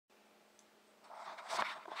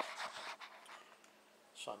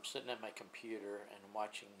So I'm sitting at my computer and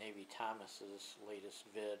watching Navy Thomas's latest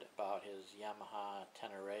vid about his Yamaha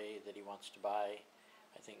Tenere that he wants to buy,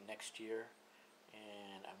 I think next year.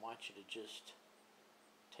 And I want you to just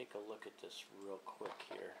take a look at this real quick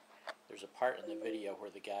here. There's a part in the video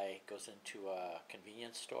where the guy goes into a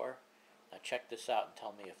convenience store. Now check this out and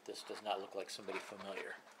tell me if this does not look like somebody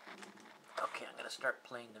familiar. Okay, I'm going to start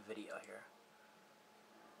playing the video here.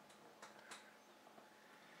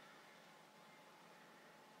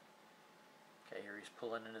 Okay, here he's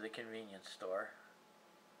pulling into the convenience store.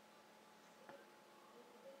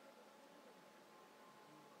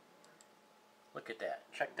 Look at that.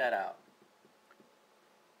 Check that out.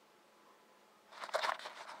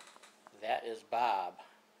 That is Bob.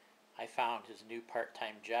 I found his new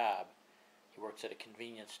part-time job. He works at a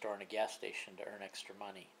convenience store and a gas station to earn extra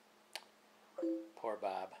money. Poor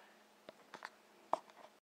Bob.